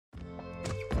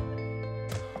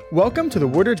Welcome to the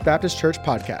Woodridge Baptist Church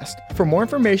podcast. For more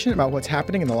information about what's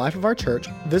happening in the life of our church,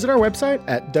 visit our website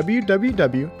at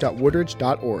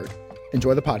www.woodridge.org.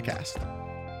 Enjoy the podcast. I'm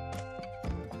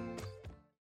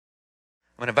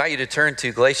going to invite you to turn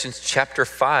to Galatians chapter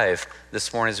 5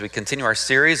 this morning as we continue our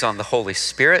series on the Holy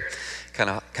Spirit. Kind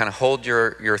of hold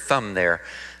your thumb there.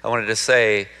 I wanted to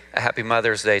say a happy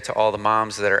Mother's Day to all the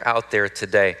moms that are out there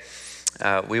today.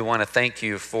 We want to thank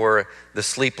you for the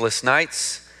sleepless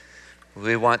nights.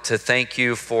 We want to thank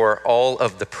you for all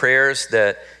of the prayers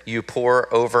that you pour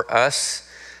over us.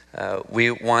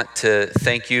 We want to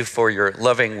thank you for your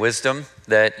loving wisdom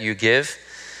that you give.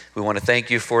 We want to thank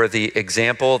you for the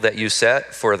example that you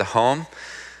set for the home.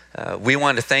 We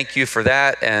want to thank you for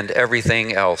that and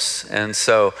everything else. And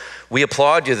so we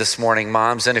applaud you this morning,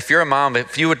 moms. And if you're a mom,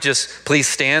 if you would just please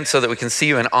stand so that we can see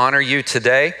you and honor you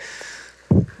today.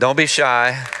 Don't be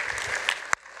shy.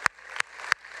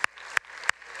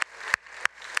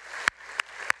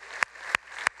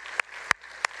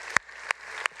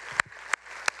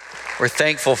 We're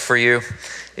thankful for you.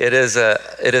 It is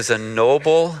a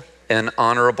noble and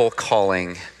honorable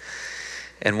calling,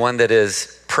 and one that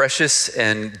is precious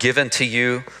and given to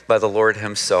you by the Lord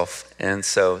himself. And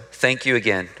so thank you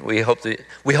again. We hope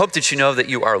that you know that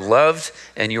you are loved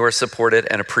and you are supported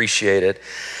and appreciated.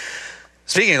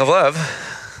 Speaking of love,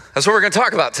 that's what we're going to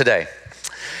talk about today.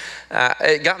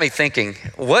 It got me thinking,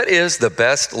 what is the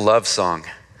best love song?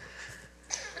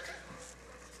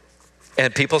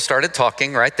 And people started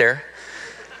talking right there.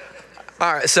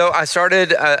 All right, so I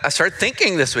started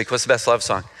thinking this week, what's the best love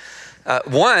song?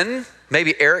 One,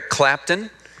 maybe Eric Clapton.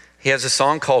 He has a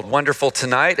song called Wonderful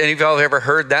Tonight. Any of y'all ever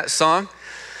heard that song?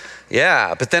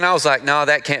 Yeah, but then I was like, no,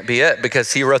 that can't be it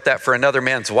because he wrote that for another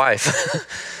man's wife.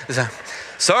 So,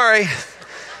 sorry,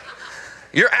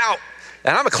 you're out.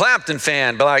 And I'm a Clapton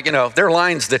fan, but there are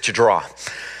lines that you draw.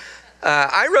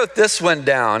 I wrote this one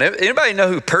down. Anybody know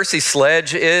who Percy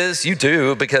Sledge is? You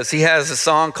do, because he has a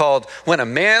song called When a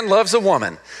Man Loves a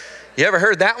Woman. You ever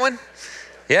heard that one?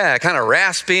 Yeah, kind of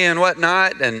raspy and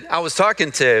whatnot. And I was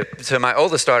talking to my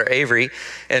oldest daughter, Avery,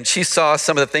 and she saw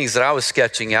some of the things that I was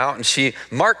sketching out, and she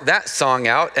marked that song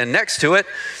out, and next to it,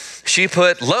 she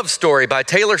put Love Story by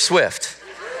Taylor Swift.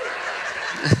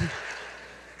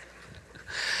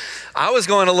 I was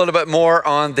going a little bit more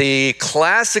on the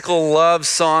classical love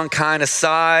song kind of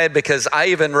side because I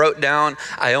even wrote down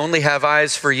I Only Have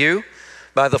Eyes for You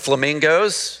by the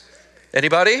Flamingos.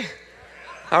 Anybody?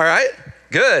 All right,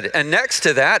 good. And next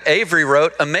to that, Avery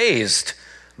wrote Amazed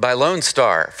by Lone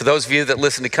Star. For those of you that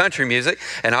listen to country music,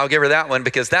 and I'll give her that one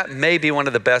because that may be one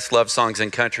of the best love songs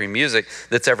in country music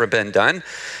that's ever been done.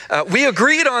 We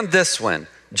agreed on this one.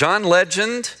 John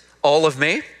Legend, All of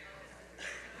Me.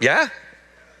 Yeah?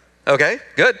 Okay,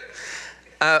 good.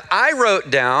 I wrote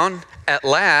down At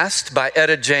Last by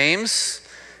Etta James.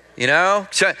 Kind of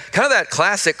that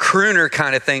classic crooner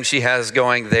kind of thing she has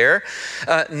going there.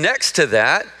 Next to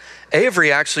that,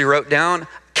 Avery actually wrote down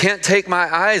Can't Take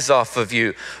My Eyes Off of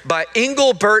You by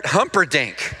Engelbert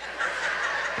Humperdinck.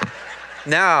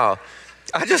 Now,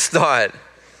 I just thought,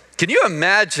 can you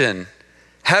imagine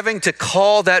having to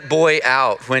call that boy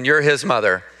out when you're his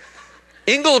mother?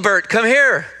 Engelbert, come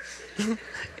here.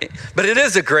 But it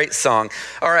is a great song.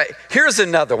 All right, here's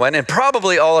another one, and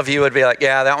probably all of you would be like,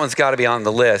 yeah, that one's got to be on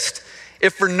the list.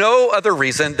 If for no other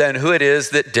reason than who it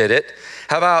is that did it,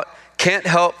 how about Can't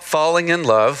Help Falling in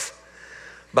Love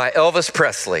by Elvis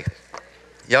Presley?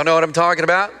 Y'all know what I'm talking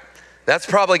about? That's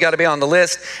probably got to be on the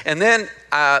list. And then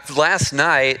last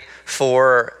night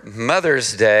for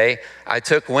Mother's Day, I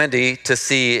took Wendy to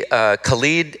see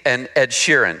Khalid and Ed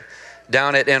Sheeran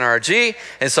down at NRG,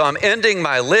 and so I'm ending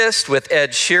my list with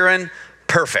Ed Sheeran.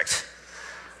 Perfect,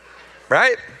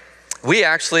 right? We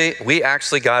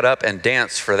actually got up and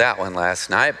danced for that one last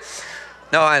night.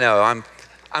 No, I know,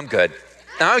 I'm good.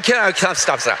 No, I'm kidding.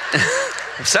 Stop.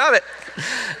 Stop it.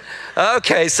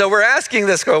 Okay, so we're asking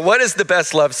this girl, what is the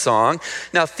best love song?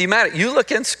 Now, thematic, you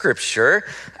look in Scripture,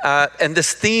 and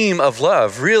this theme of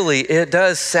love, really, it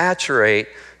does saturate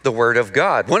the Word of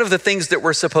God. One of the things that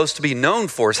we're supposed to be known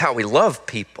for is how we love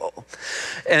people.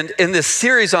 And in this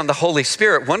series on the Holy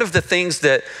Spirit, one of the things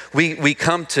that we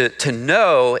come to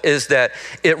know is that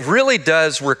it really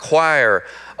does require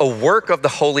a work of the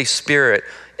Holy Spirit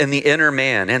in the inner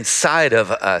man, inside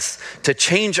of us, to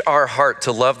change our heart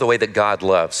to love the way that God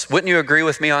loves. Wouldn't you agree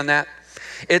with me on that?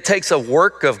 It takes a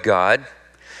work of God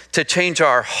to change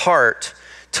our heart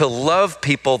to love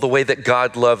people the way that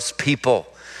God loves people,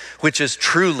 which is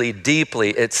truly,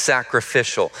 deeply, it's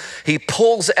sacrificial. He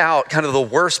pulls out kind of the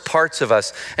worst parts of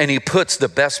us and he puts the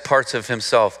best parts of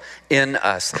himself in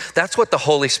us. That's what the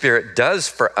Holy Spirit does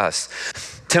for us.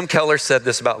 Tim Keller said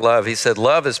this about love. He said,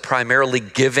 love is primarily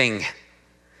giving.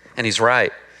 And he's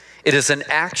right. It is an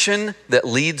action that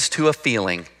leads to a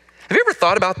feeling. Have you ever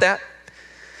thought about that?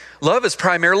 Love is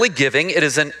primarily giving. It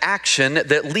is an action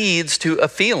that leads to a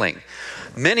feeling.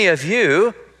 Many of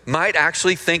you might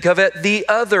actually think of it the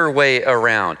other way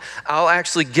around. I'll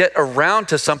actually get around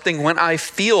to something when I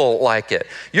feel like it.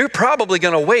 You're probably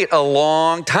going to wait a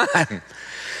long time.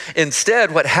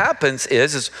 Instead, what happens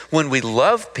is when we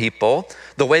love people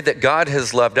the way that God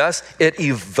has loved us, it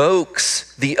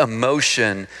evokes the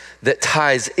emotion that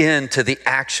ties into the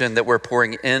action that we're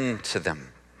pouring into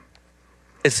them.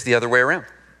 It's the other way around.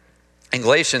 In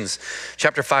Galatians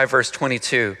chapter 5, verse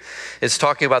 22, it's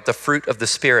talking about the fruit of the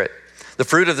Spirit. The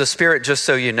fruit of the Spirit, just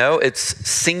so you know, it's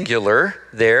singular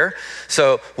there.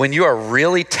 So when you are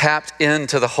really tapped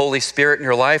into the Holy Spirit in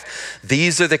your life,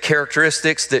 these are the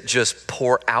characteristics that just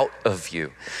pour out of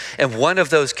you. And one of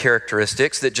those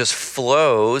characteristics that just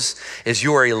flows is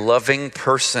you are a loving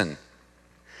person.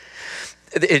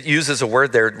 It uses a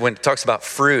word there when it talks about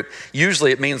fruit.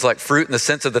 Usually it means like fruit in the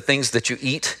sense of the things that you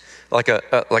eat, like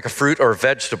a fruit or a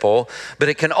vegetable, but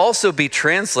it can also be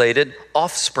translated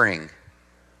offspring,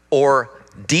 or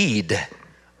deed,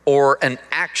 or an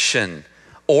action,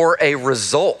 or a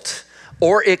result,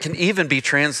 or it can even be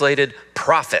translated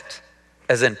profit,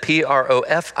 as in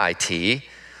P-R-O-F-I-T,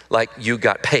 like you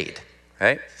got paid,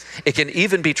 right? It can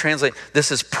even be translated, this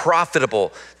is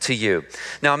profitable to you.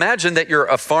 Now imagine that you're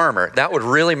a farmer. That would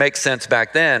really make sense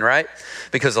back then, right?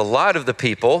 Because a lot of the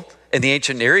people in the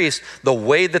ancient Near East, the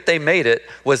way that they made it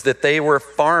was that they were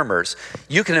farmers.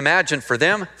 You can imagine for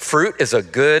them, fruit is a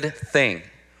good thing.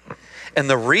 And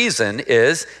the reason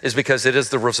is because it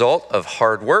is the result of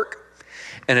hard work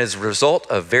and is a result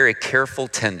of very careful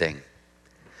tending.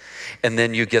 And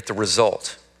then you get the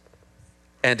result.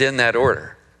 And in that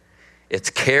order, it's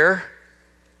care,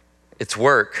 it's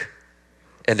work,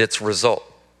 and it's result.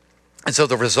 And so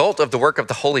the result of the work of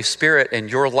the Holy Spirit in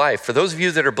your life, for those of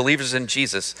you that are believers in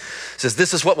Jesus, says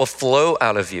this is what will flow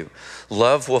out of you.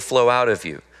 Love will flow out of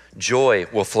you. Joy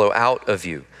will flow out of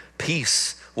you.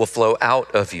 Peace will flow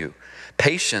out of you.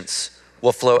 Patience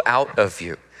will flow out of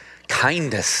you.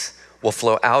 Kindness will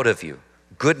flow out of you.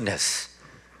 Goodness,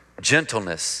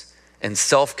 gentleness, and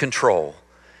self-control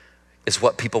is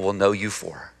what people will know you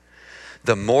for.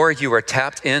 The more you are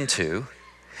tapped into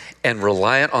and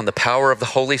reliant on the power of the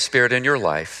Holy Spirit in your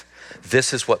life,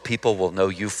 this is what people will know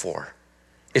you for.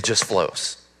 It just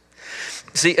flows.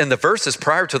 See, in the verses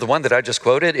prior to the one that I just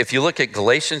quoted, if you look at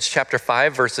Galatians chapter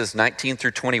 5, verses 19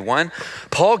 through 21,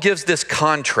 Paul gives this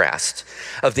contrast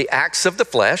of the acts of the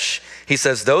flesh. He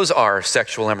says those are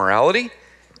sexual immorality,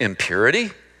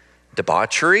 impurity,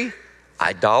 debauchery,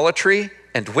 idolatry,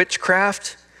 and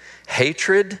witchcraft,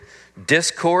 hatred,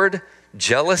 discord,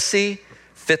 jealousy,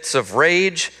 fits of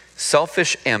rage,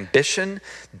 selfish ambition,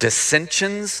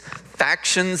 dissensions,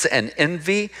 factions and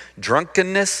envy,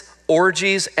 drunkenness,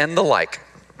 orgies, and the like.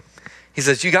 He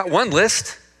says, you got one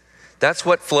list, that's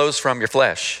what flows from your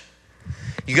flesh.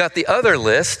 You got the other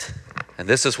list, and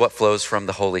this is what flows from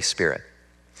the Holy Spirit.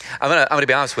 I'm gonna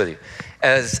be honest with you.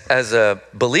 As a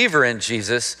believer in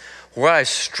Jesus, what I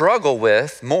struggle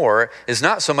with more is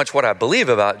not so much what I believe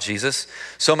about Jesus,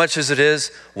 so much as it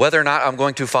is whether or not I'm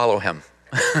going to follow him.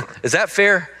 Is that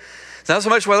fair? It's not so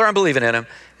much whether I'm believing in him,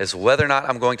 as whether or not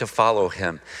I'm going to follow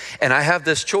him. And I have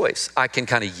this choice. I can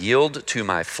kind of yield to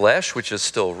my flesh, which is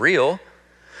still real,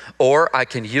 or I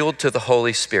can yield to the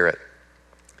Holy Spirit.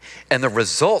 And the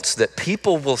results that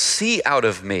people will see out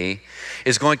of me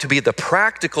is going to be the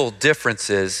practical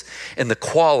differences in the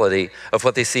quality of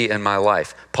what they see in my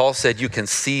life. Paul said you can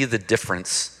see the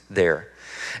difference there.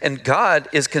 And God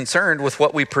is concerned with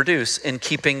what we produce in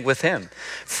keeping with him.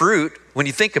 Fruit, when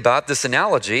you think about this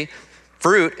analogy,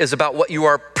 fruit is about what you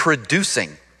are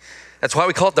producing. That's why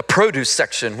we call it the produce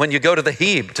section when you go to the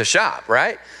Heb to shop,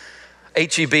 right?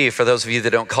 H-E-B for those of you that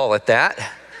don't call it that.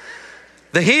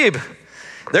 The Heb.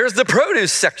 There's the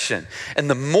produce section. And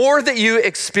the more that you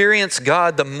experience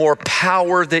God, the more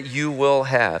power that you will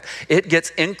have. It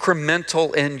gets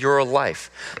incremental in your life.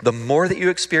 The more that you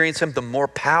experience him, the more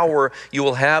power you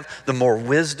will have, the more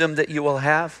wisdom that you will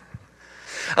have.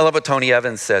 I love what Tony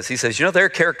Evans says. He says, there are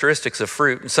characteristics of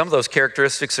fruit, and some of those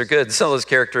characteristics are good, and some of those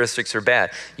characteristics are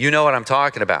bad. You know what I'm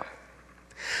talking about.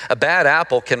 A bad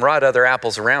apple can rot other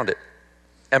apples around it.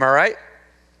 Am I right?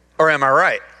 Or am I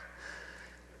right?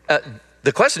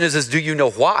 The question is do you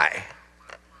know why?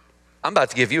 I'm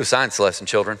about to give you a science lesson,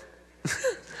 children.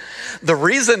 The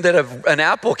reason that an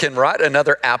apple can rot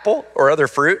another apple or other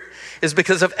fruit is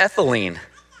because of ethylene.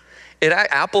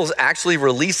 Apples actually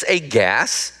release a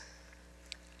gas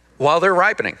while they're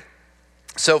ripening.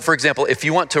 So for example, if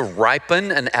you want to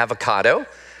ripen an avocado,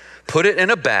 put it in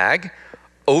a bag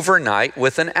overnight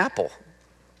with an apple.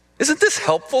 Isn't this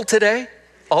helpful today?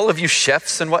 All of you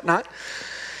chefs and whatnot.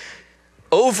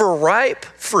 Overripe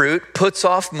fruit puts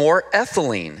off more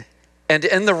ethylene, and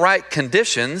in the right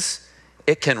conditions,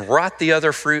 it can rot the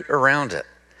other fruit around it.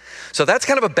 So that's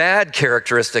kind of a bad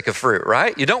characteristic of fruit,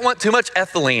 right? You don't want too much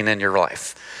ethylene in your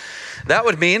life. That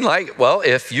would mean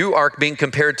if you are being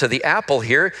compared to the apple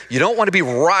here, you don't want to be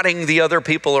rotting the other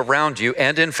people around you,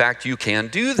 and in fact, you can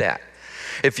do that.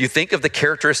 If you think of the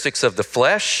characteristics of the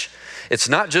flesh, it's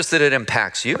not just that it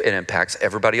impacts you, it impacts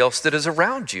everybody else that is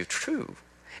around you, true.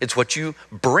 It's what you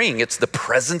bring, it's the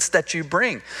presence that you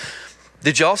bring.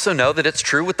 Did you also know that it's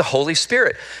true with the Holy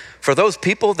Spirit? For those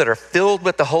people that are filled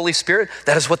with the Holy Spirit,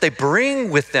 that is what they bring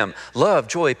with them. Love,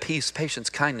 joy, peace, patience,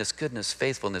 kindness, goodness,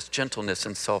 faithfulness, gentleness,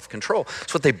 and self-control.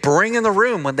 It's what they bring in the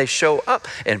room when they show up,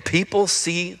 and people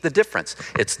see the difference.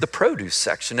 It's the produce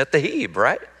section at the Hebe,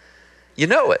 right? You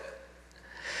know it.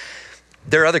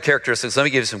 There are other characteristics. Let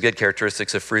me give you some good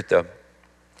characteristics of fruit, though.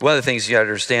 One of the things you got to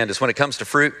understand is when it comes to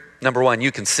fruit, number one,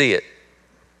 you can see it.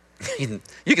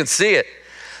 You can see it.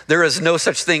 There is no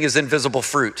such thing as invisible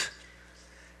fruit.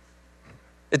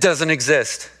 It doesn't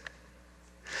exist.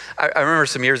 I remember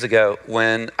some years ago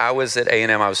when I was at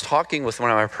A&M, I was talking with one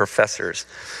of my professors,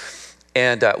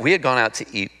 and we had gone out to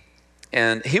eat,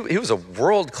 and he was a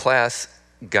world-class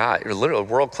guy, literally a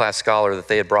world-class scholar that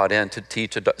they had brought in to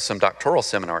teach some doctoral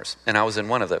seminars, and I was in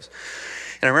one of those.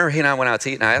 And I remember he and I went out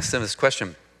to eat, and I asked him this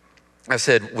question. I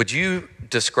said, would you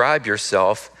describe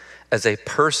yourself as a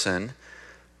person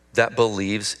that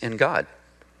believes in God?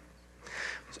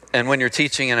 And when you're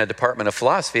teaching in a department of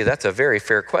philosophy, that's a very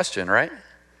fair question, right?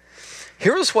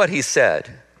 Here's what he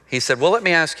said. He said, well, let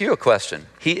me ask you a question.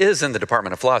 He is in the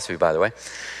department of philosophy, by the way.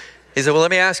 He said, well,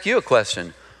 let me ask you a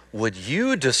question. Would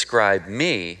you describe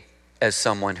me as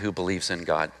someone who believes in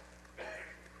God?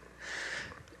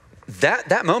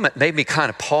 That moment made me kind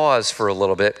of pause for a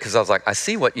little bit, because I was like, I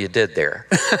see what you did there.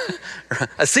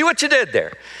 I see what you did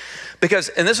there. Because,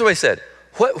 and this is what he said,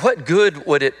 what good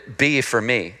would it be for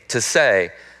me to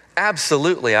say,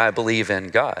 absolutely, I believe in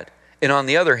God. And on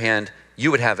the other hand,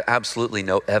 you would have absolutely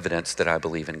no evidence that I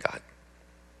believe in God.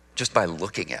 Just by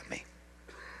looking at me.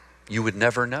 You would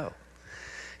never know.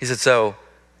 He said, so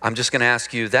I'm just going to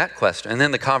ask you that question. And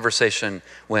then the conversation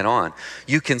went on.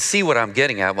 You can see what I'm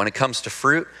getting at. When it comes to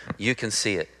fruit, you can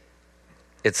see it.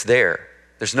 It's there.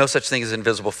 There's no such thing as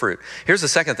invisible fruit. Here's the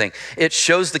second thing. It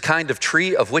shows the kind of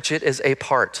tree of which it is a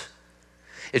part.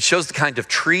 It shows the kind of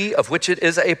tree of which it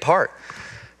is a part.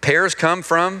 Pears come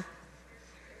from,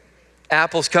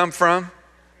 apples come from.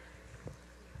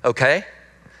 Okay?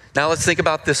 Now let's think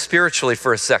about this spiritually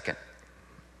for a second.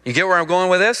 You get where I'm going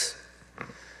with this?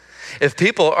 If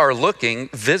people are looking,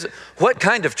 what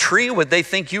kind of tree would they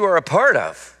think you are a part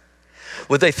of?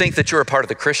 Would they think that you're a part of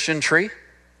the Christian tree?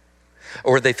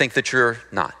 Or would they think that you're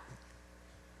not?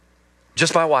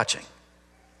 Just by watching.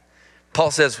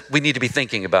 Paul says we need to be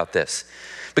thinking about this.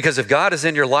 Because if God is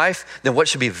in your life, then what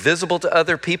should be visible to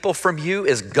other people from you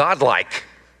is godlike.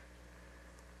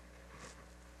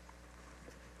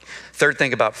 Third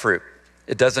thing about fruit,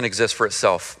 it doesn't exist for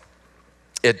itself.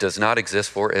 It does not exist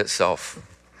for itself.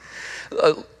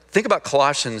 Think about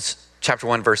Colossians chapter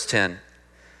 1, verse 10.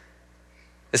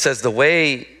 It says, the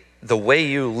way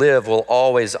you live will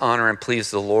always honor and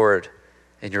please the Lord,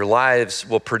 and your lives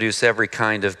will produce every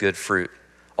kind of good fruit.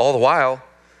 All the while,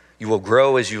 you will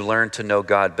grow as you learn to know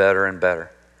God better and better.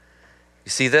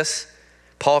 You see this?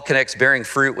 Paul connects bearing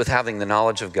fruit with having the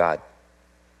knowledge of God.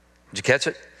 Did you catch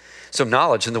it? So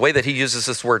knowledge, and the way that he uses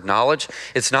this word knowledge,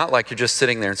 it's not like you're just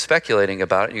sitting there and speculating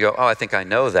about it. You go, oh, I think I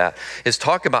know that. It's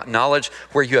talk about knowledge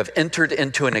where you have entered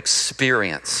into an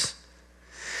experience.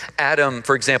 Adam,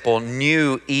 for example,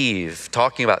 knew Eve,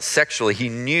 talking about sexually, he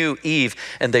knew Eve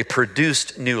and they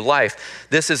produced new life.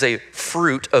 This is a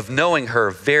fruit of knowing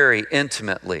her very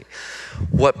intimately.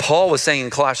 What Paul was saying in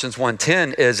Colossians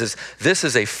 1:10 is this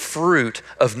is a fruit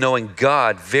of knowing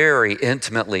God very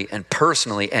intimately and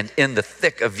personally and in the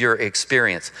thick of your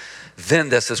experience. Then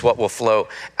this is what will flow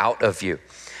out of you.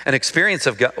 An experience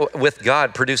of God, with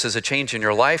God produces a change in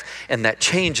your life, and that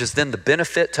change is then the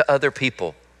benefit to other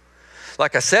people.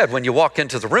 Like I said, when you walk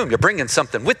into the room, you're bringing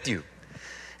something with you.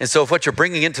 And so if what you're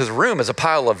bringing into the room is a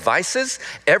pile of vices,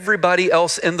 everybody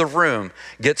else in the room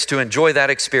gets to enjoy that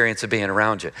experience of being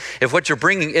around you. If what you're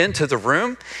bringing into the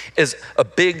room is a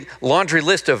big laundry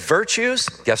list of virtues,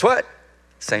 guess what?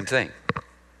 Same thing.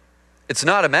 It's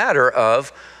not a matter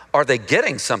of, are they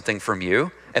getting something from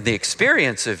you and the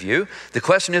experience of you? The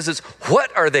question is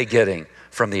what are they getting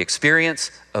from the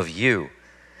experience of you?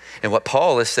 And what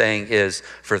Paul is saying is,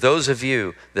 for those of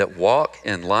you that walk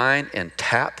in line and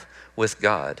tap with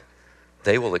God,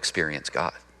 they will experience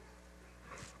God.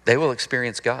 They will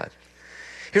experience God.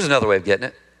 Here's another way of getting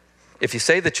it. If you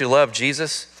say that you love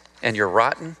Jesus and you're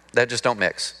rotten, that just don't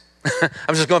mix.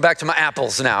 I'm just going back to my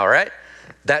apples now, right?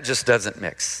 That just doesn't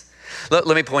mix. Let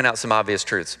me point out some obvious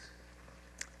truths.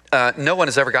 No one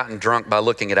has ever gotten drunk by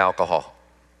looking at alcohol.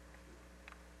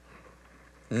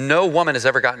 No woman has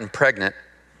ever gotten pregnant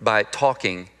by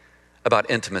talking about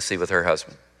intimacy with her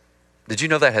husband. Did you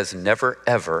know that has never,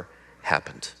 ever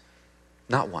happened?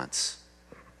 Not once.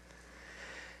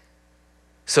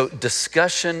 So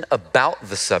discussion about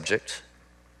the subject,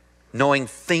 knowing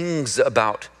things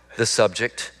about the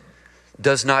subject,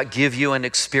 does not give you an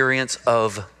experience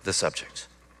of the subject.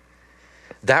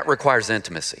 That requires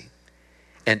intimacy.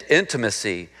 And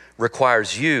intimacy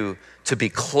requires you to be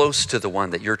close to the one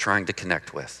that you're trying to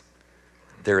connect with.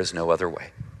 There is no other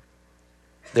way.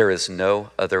 There is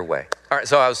no other way. All right,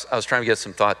 so I was trying to get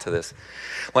some thought to this.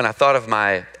 When I thought of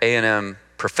my A&M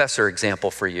professor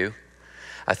example for you,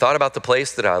 I thought about the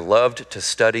place that I loved to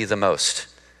study the most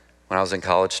when I was in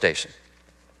College Station.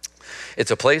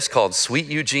 It's a place called Sweet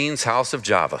Eugene's House of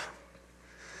Java.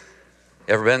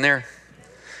 Ever been there?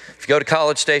 If you go to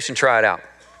College Station, try it out.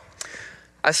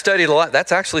 I studied a lot.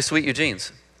 That's actually Sweet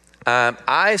Eugene's.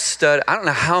 I don't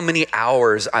know how many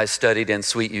hours I studied in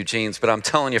Sweet Eugene's, but I'm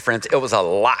telling you, friends, it was a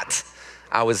lot.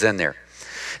 I was in there.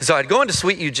 So I'd go into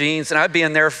Sweet Eugene's and I'd be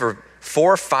in there for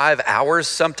 4 or 5 hours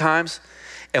sometimes.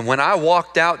 And when I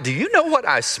walked out, do you know what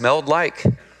I smelled like?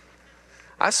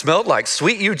 I smelled like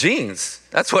Sweet Eugene's.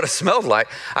 That's what it smelled like.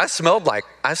 I smelled like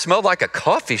a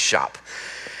coffee shop.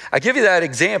 I give you that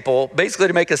example basically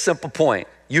to make a simple point.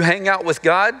 You hang out with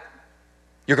God,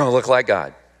 you're going to look like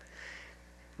God.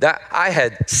 That I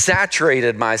had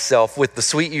saturated myself with the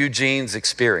Sweet Eugene's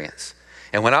experience.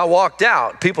 And when I walked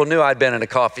out, people knew I'd been in a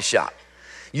coffee shop.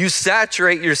 You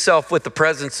saturate yourself with the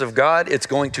presence of God, it's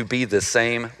going to be the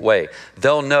same way.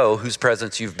 They'll know whose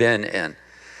presence you've been in.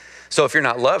 So if you're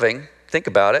not loving, think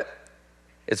about it.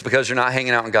 It's because you're not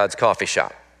hanging out in God's coffee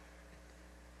shop.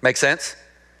 Make sense?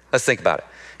 Let's think about it.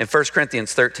 In 1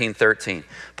 Corinthians 13:13,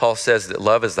 Paul says that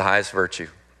love is the highest virtue.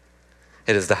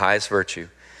 It is the highest virtue.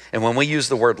 And when we use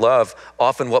the word love,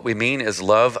 often what we mean is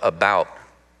love about,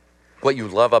 what you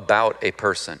love about a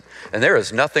person. And there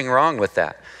is nothing wrong with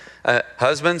that.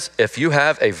 Husbands, if you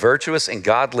have a virtuous and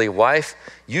godly wife,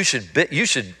 you should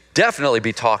definitely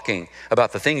be talking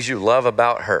about the things you love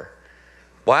about her.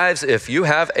 Wives, if you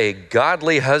have a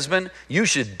godly husband, you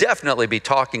should definitely be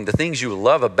talking the things you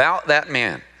love about that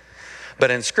man.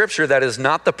 But in Scripture, that is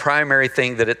not the primary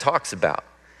thing that it talks about.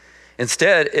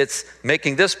 Instead, it's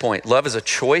making this point. Love is a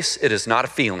choice. It is not a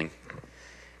feeling.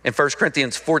 In 1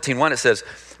 Corinthians 14:1, it says,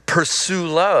 pursue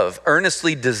love,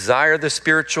 earnestly desire the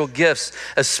spiritual gifts,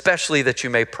 especially that you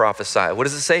may prophesy. What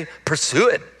does it say? Pursue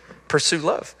it. Pursue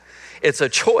love. It's a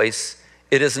choice.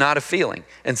 It is not a feeling.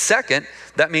 And second,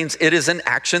 that means it is an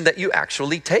action that you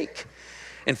actually take.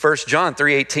 In 1 John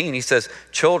 3:18, he says,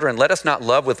 children, let us not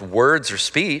love with words or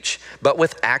speech, but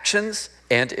with actions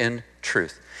and in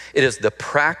truth. It is the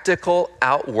practical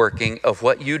outworking of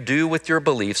what you do with your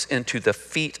beliefs into the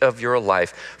feet of your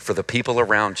life for the people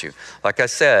around you. Like I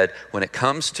said, when it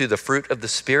comes to the fruit of the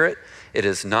Spirit, it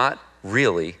is not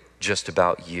really just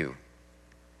about you.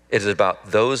 It is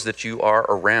about those that you are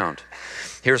around.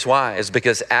 Here's why. It's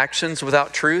because actions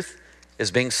without truth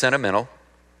is being sentimental,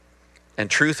 and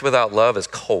truth without love is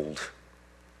cold.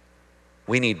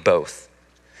 We need both.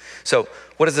 So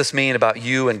what does this mean about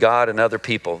you and God and other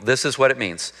people? This is what it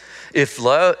means. If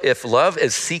love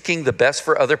is seeking the best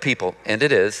for other people, and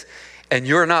it is, and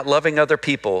you're not loving other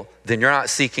people, then you're not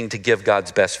seeking to give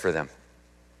God's best for them,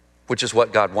 which is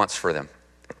what God wants for them,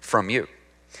 from you.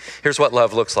 Here's what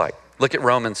love looks like. Look at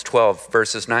Romans 12,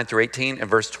 verses 9 through 18 and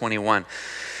verse 21.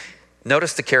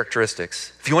 Notice the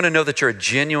characteristics. If you want to know that you're a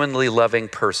genuinely loving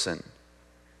person,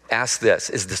 ask this,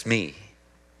 is this me?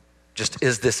 Just,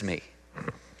 is this me?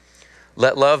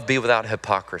 Let love be without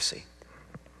hypocrisy.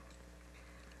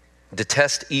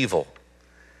 Detest evil.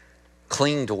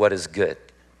 Cling to what is good.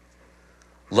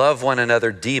 Love one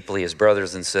another deeply as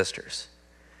brothers and sisters.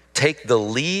 Take the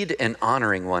lead in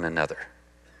honoring one another.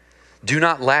 Do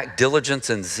not lack diligence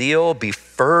and zeal. Be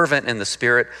fervent in the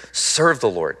Spirit. Serve the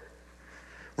Lord.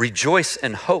 Rejoice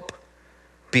in hope.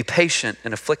 Be patient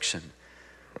in affliction.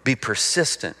 Be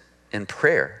persistent in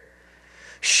prayer.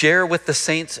 Share with the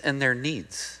saints in their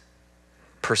needs.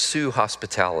 Pursue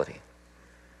hospitality.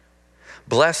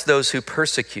 Bless those who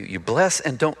persecute you. Bless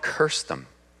and don't curse them.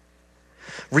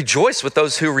 Rejoice with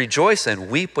those who rejoice and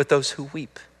weep with those who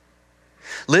weep.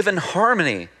 Live in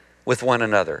harmony with one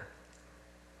another.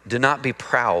 Do not be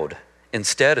proud.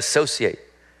 Instead, associate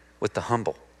with the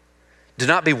humble. Do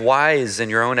not be wise in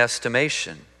your own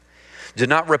estimation. Do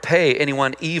not repay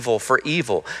anyone evil for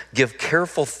evil. Give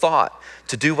careful thought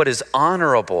to do what is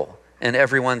honorable in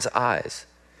everyone's eyes.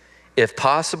 If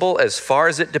possible, as far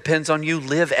as it depends on you,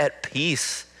 live at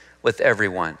peace with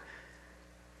everyone.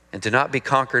 And do not be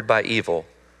conquered by evil,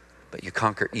 but you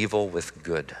conquer evil with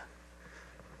good.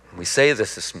 And we say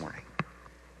this morning.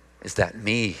 Is that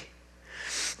me?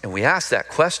 And we ask that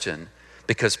question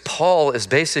because Paul is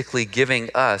basically giving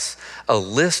us a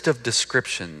list of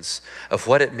descriptions of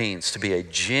what it means to be a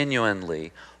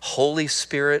genuinely Holy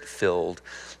Spirit-filled,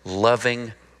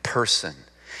 loving person.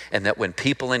 And that when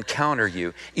people encounter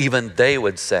you, even they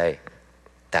would say,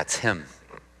 that's him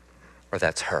or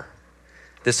that's her.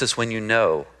 This is when you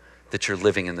know that you're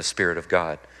living in the Spirit of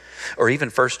God. Or even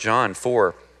 1 John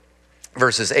 4,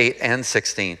 verses 8 and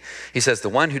 16. He says, the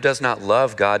one who does not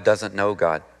love God doesn't know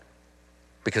God,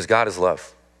 because God is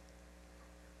love.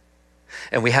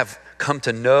 And we have come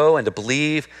to know and to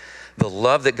believe the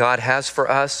love that God has for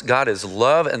us. God is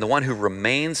love, and the one who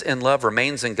remains in love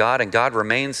remains in God, and God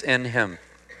remains in him.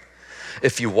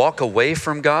 If you walk away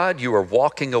from God, you are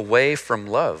walking away from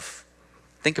love.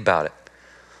 Think about it.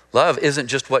 Love isn't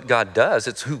just what God does,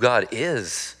 it's who God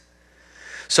is.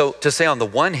 So to say on the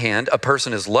one hand, a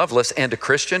person is loveless and a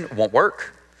Christian won't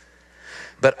work.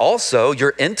 But also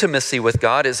your intimacy with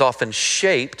God is often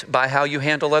shaped by how you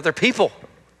handle other people.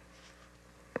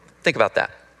 Think about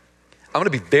that. I'm going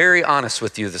to be very honest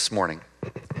with you this morning.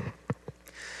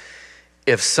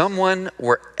 If someone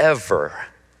were ever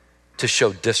to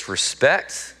show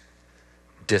disrespect,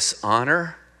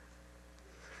 dishonor,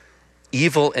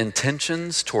 evil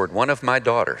intentions toward one of my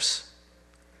daughters,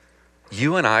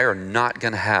 you and I are not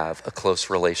going to have a close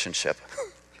relationship.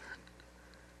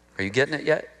 Are you getting it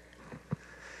yet?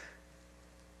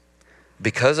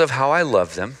 Because of how I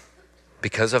love them,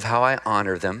 because of how I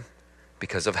honor them,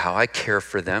 because of how I care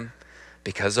for them,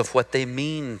 because of what they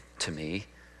mean to me,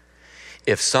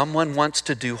 if someone wants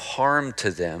to do harm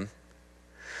to them,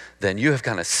 then you have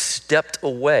kind of stepped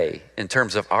away in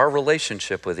terms of our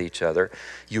relationship with each other.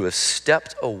 You have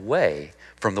stepped away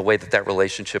from the way that that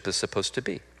relationship is supposed to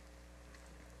be.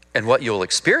 And what you'll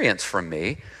experience from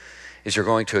me is you're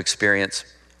going to experience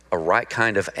a right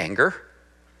kind of anger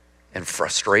and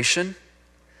frustration.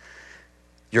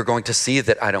 You're going to see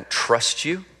that I don't trust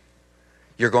you.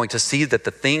 You're going to see that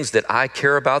the things that I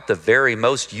care about the very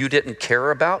most you didn't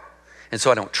care about, and so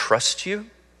I don't trust you.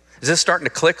 Is this starting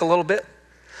to click a little bit?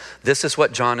 This is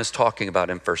what John is talking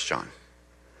about in 1 John,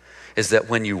 is that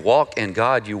when you walk in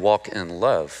God, you walk in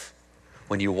love.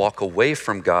 When you walk away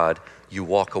from God, you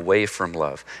walk away from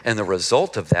love. And the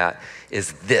result of that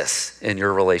is this in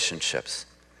your relationships.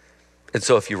 And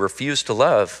so if you refuse to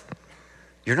love,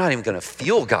 you're not even going to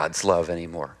feel God's love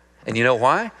anymore. And you know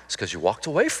why? It's because you walked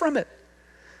away from it.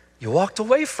 You walked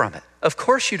away from it. Of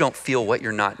course you don't feel what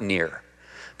you're not near.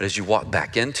 But as you walk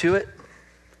back into it,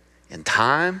 in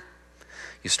time,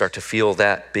 you start to feel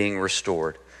that being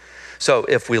restored. So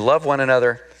if we love one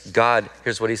another, God,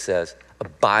 here's what he says,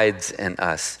 abides in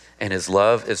us, and his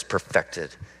love is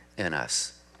perfected in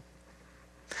us.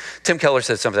 Tim Keller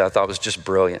said something I thought was just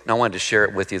brilliant, and I wanted to share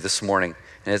it with you this morning,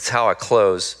 and it's how I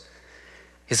close.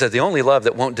 He said, the only love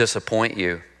that won't disappoint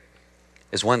you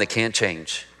is one that can't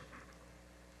change,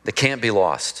 that can't be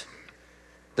lost,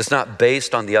 that's not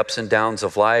based on the ups and downs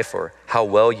of life or how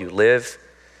well you live.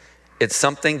 It's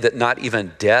something that not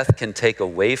even death can take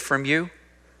away from you,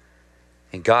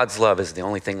 and God's love is the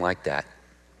only thing like that.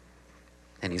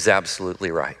 And he's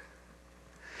absolutely right.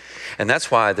 And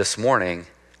that's why this morning,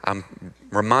 I'm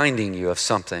reminding you of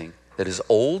something that is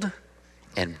old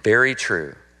and very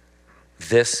true.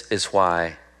 This is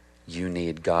why you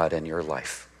need God in your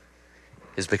life,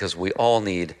 is because we all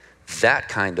need that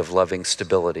kind of loving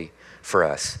stability for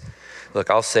us. Look,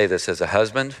 I'll say this as a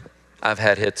husband, I've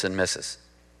had hits and misses.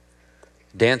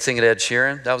 Dancing at Ed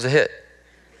Sheeran, that was a hit.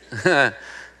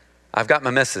 I've got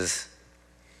my misses.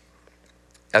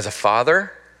 As a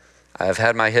father, I've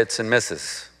had my hits and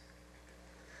misses.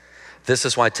 This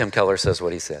is why Tim Keller says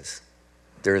what he says.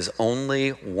 There is only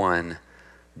one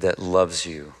that loves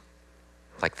you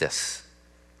like this,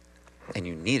 and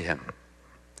you need him.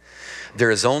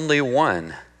 There is only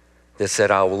one that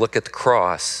said, I will look at the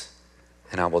cross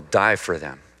and I will die for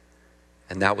them,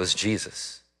 and that was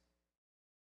Jesus.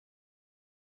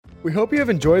 We hope you have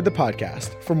enjoyed the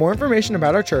podcast. For more information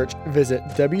about our church, visit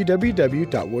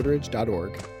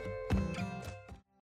www.woodridge.org.